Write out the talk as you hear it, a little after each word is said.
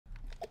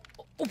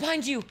Oh,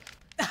 behind you!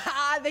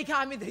 They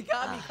got me.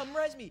 Come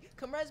res me.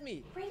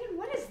 Brayden,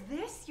 what is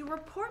this? Your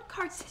report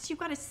card says you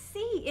got a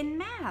C in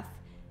math.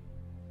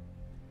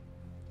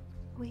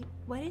 Wait,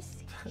 what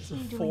is he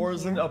doing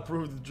Forzen here?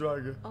 approved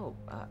drug. Oh,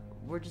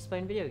 we're just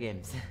playing video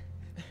games.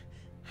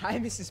 Hi,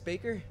 Mrs.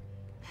 Baker.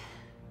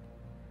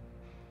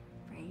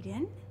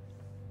 Brayden,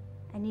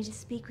 I need to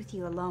speak with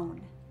you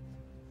alone.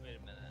 Wait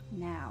a minute.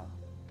 Now.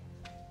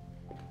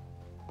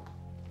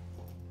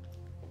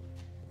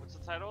 What's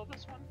the title of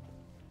this one?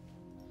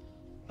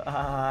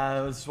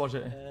 Let's watch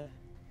it.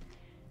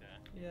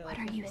 What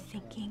are you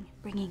thinking,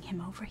 bringing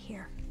him over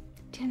here?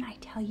 Didn't I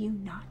tell you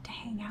not to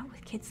hang out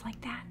with kids like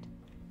that?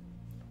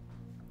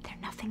 They're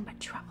nothing but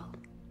trouble.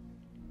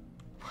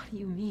 What do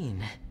you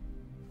mean?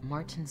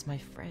 Martin's my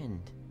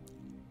friend.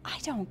 I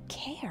don't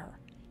care.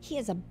 He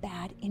has a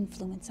bad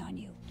influence on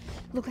you.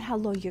 Look at how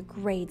low your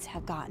grades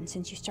have gotten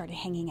since you started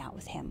hanging out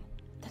with him.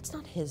 That's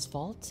not his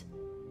fault.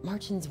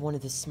 Martin's one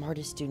of the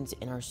smartest students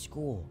in our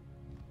school.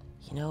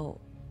 You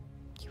know,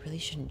 you really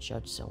shouldn't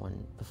judge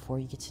someone before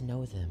you get to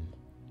know them.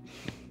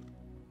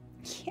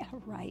 Yeah,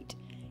 right.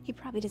 He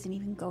probably doesn't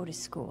even go to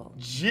school.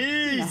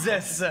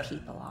 Jesus! You know how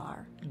people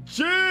are.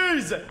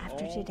 Jesus!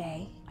 After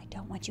today, I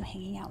don't want you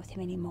hanging out with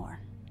him anymore.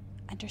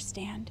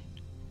 Understand?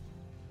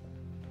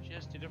 She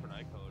has 2 different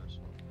eye colors.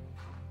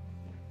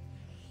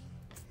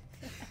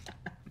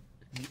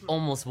 You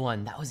almost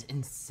won. That was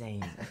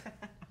insane.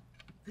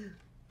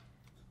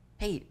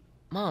 Hey,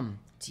 Mom,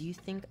 do you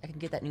think I can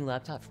get that new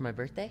laptop for my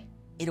birthday?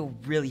 It'll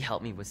really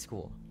help me with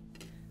school.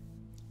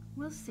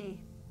 We'll see.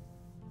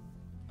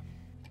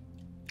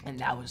 And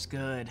that was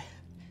good.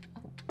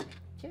 Oh,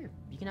 here,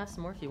 you can have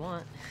some more if you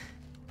want.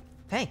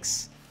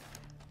 Thanks.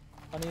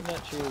 Honey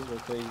Nut Cheerios are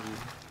crazy.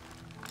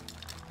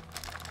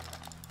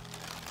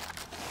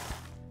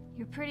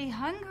 You're pretty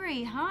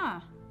hungry, huh?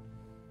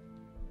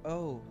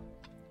 Oh,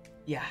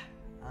 yeah,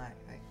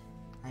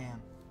 I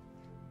am.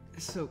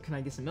 So, can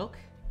I get some milk?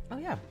 Oh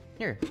yeah,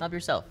 here, help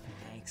yourself.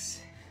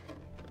 Thanks.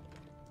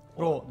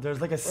 Bro, there's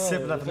like a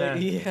sip left there.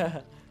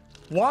 Yeah.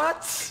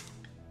 What?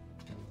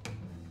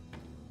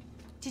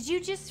 Did you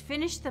just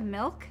finish the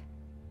milk?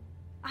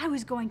 I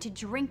was going to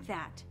drink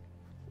that.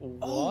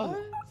 What?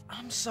 Oh,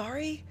 I'm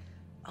sorry.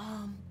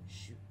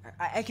 Shoot.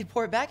 I could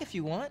pour it back if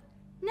you want.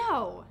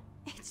 No,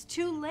 it's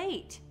too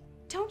late.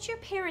 Don't your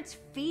parents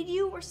feed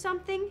you or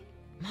something?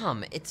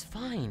 Mom, it's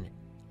fine.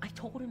 I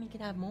told him he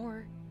could have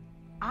more.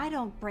 I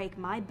don't break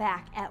my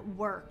back at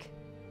work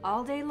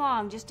all day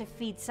long just to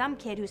feed some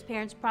kid whose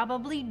parents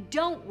probably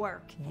don't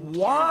work and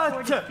can't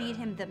afford to What? feed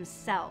him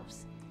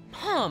themselves.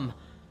 Mom!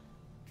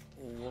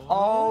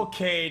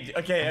 Okay,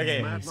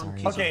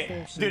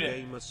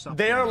 dude,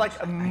 they are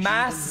like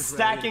mass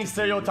stacking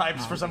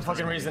stereotypes for some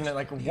fucking reason.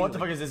 Like, what the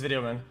fuck is this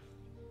video, man?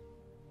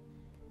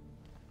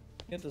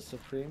 Get the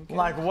Supreme.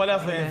 Like, what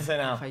else did they say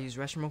now? If I use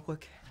restroom real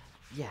quick.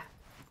 Yeah,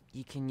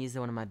 you can use the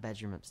one in my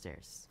bedroom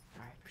upstairs.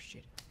 All right,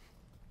 appreciate it.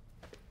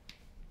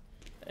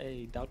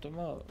 Hey, doubt them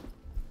out.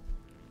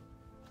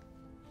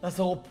 That's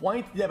the whole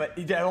point. Yeah, but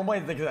at one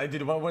point, like,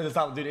 dude, when it's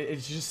out, dude,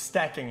 it's just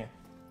stacking it.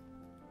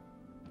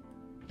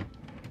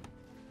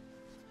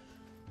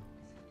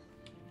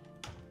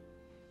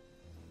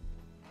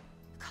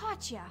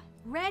 Gotcha,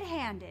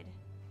 red-handed.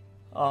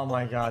 Oh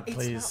my god, It's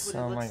please. not what it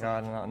Oh my looks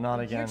god, not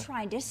again. You're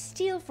trying to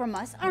steal from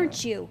us,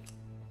 aren't you?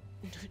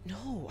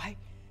 No,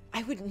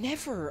 I would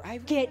never.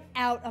 Get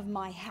out of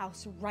my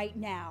house right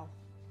now.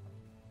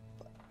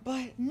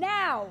 But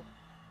Now!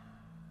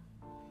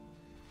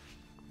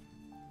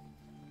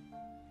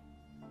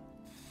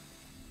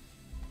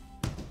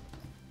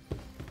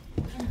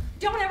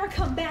 Don't ever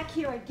come back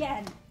here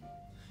again.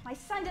 My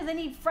son doesn't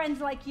need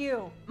friends like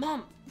you.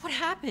 Mom, what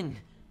happened?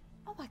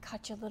 Oh, I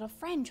caught your little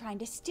friend trying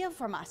to steal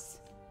from us.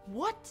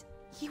 What?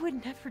 He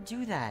would never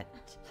do that.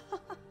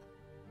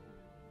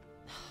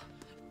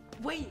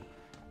 Wait!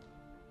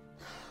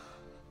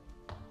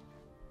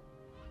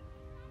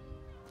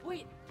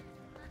 Wait!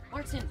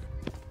 Martin!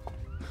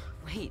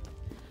 Wait.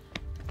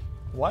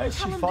 Why is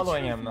she Tell him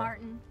following the truth, him?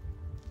 Martin.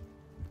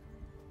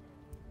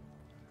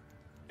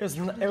 It was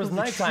Tell the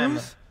nighttime.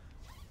 truth?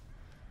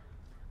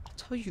 I'll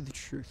tell you the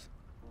truth.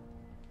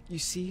 You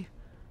see,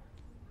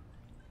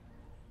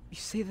 you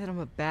say that I'm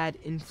a bad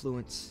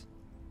influence,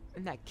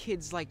 and that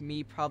kids like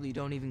me probably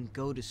don't even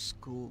go to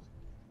school.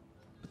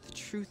 But the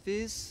truth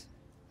is,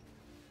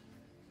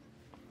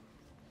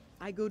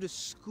 I go to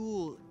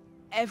school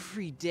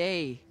every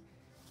day,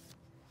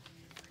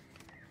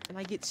 and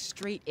I get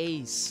straight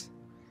A's.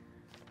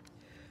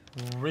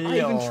 Real. I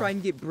even try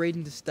and get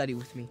Brayden to study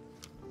with me.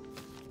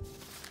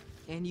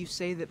 And you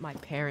say that my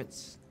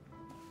parents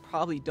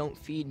probably don't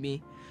feed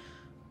me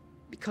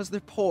because they're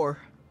poor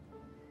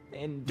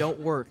and don't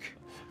work.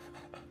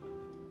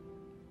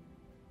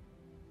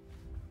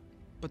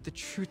 But the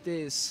truth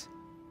is,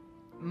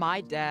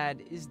 my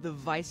dad is the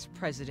vice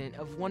president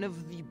of one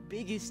of the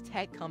biggest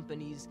tech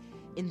companies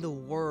in the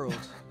world.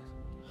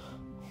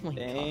 Oh my gosh.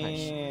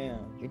 Damn.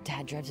 Your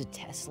dad drives a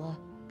Tesla?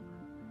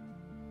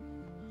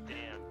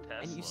 Damn,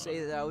 Tesla. And you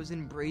say that I was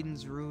in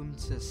Brayden's room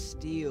to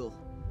steal.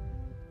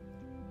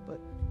 But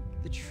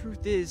The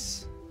truth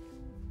is,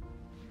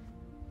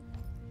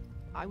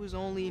 I was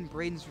only in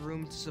Brayden's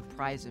room to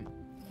surprise him.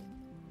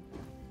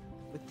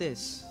 With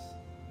this.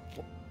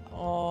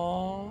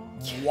 Oh.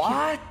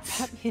 What?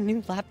 Bought me a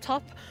new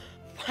laptop?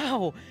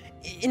 Wow,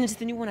 and it's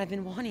the new one I've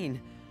been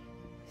wanting.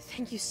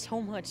 Thank you so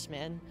much,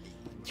 man.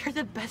 You're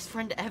the best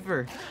friend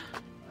ever.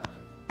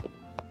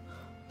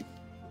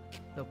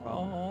 No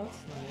problem. Oh, that's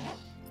nice.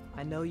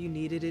 I know you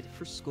needed it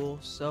for school,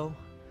 so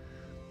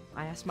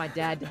I asked my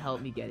dad to help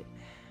me get it.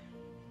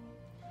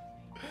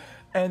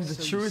 And the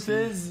So you truth see-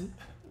 is,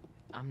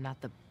 I'm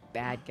not the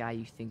bad guy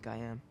you think I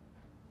am.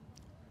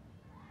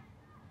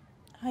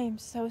 I am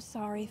so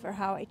sorry for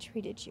how I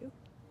treated you.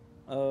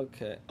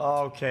 Okay.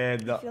 okay,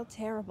 I feel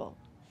terrible.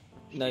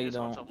 No, you just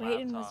wants don't. a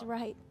Brayden was laptop.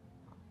 right.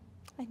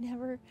 I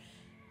never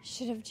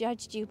should have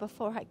judged you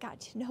before I got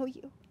to know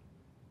you.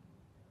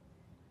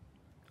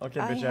 okay,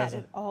 I bitch had ass.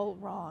 it all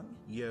wrong.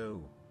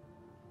 Yo.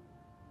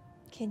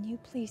 Can you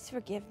please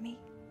forgive me?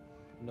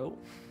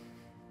 Nope.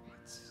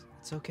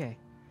 It's okay.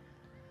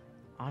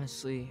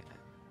 Honestly,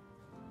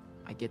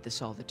 I get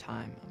this all the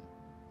time.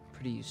 I'm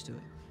pretty used to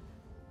it.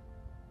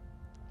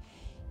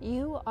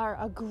 You are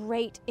a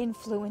great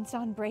influence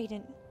on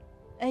Brayden,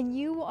 and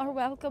you are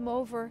welcome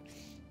over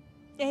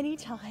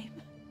anytime.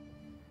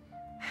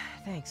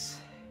 Thanks.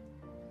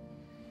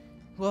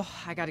 Well,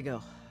 I gotta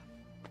go.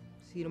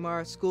 See you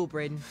tomorrow at school,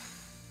 Brayden.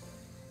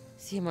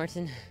 See you,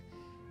 Martin.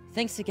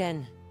 Thanks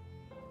again.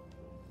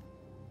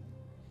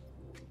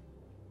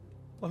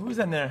 Well, who's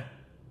in there?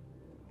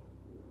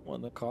 What,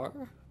 in the car?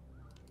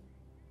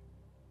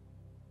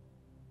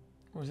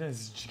 Who's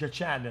this?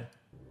 Chad.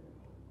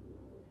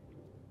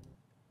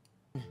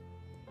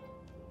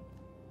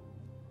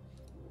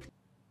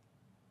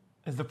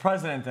 It's the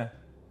president.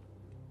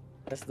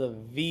 That's the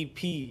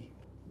VP,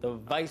 the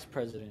vice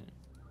president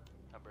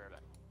Alberta.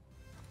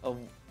 of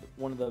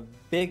one of the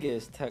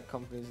biggest tech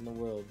companies in the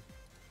world.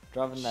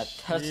 Driving that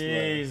Tesla.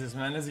 Jesus,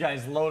 man, this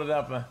guy's loaded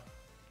up.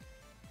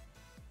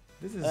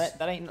 This is.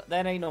 That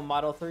ain't no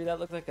Model 3. That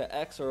looks like an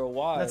X or a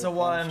Y. That's a Damn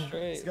one.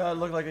 straight. It's gotta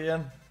look like a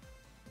yen.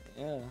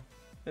 Yeah.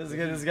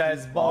 This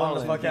guy's balling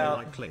the fuck Like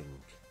out. Cling.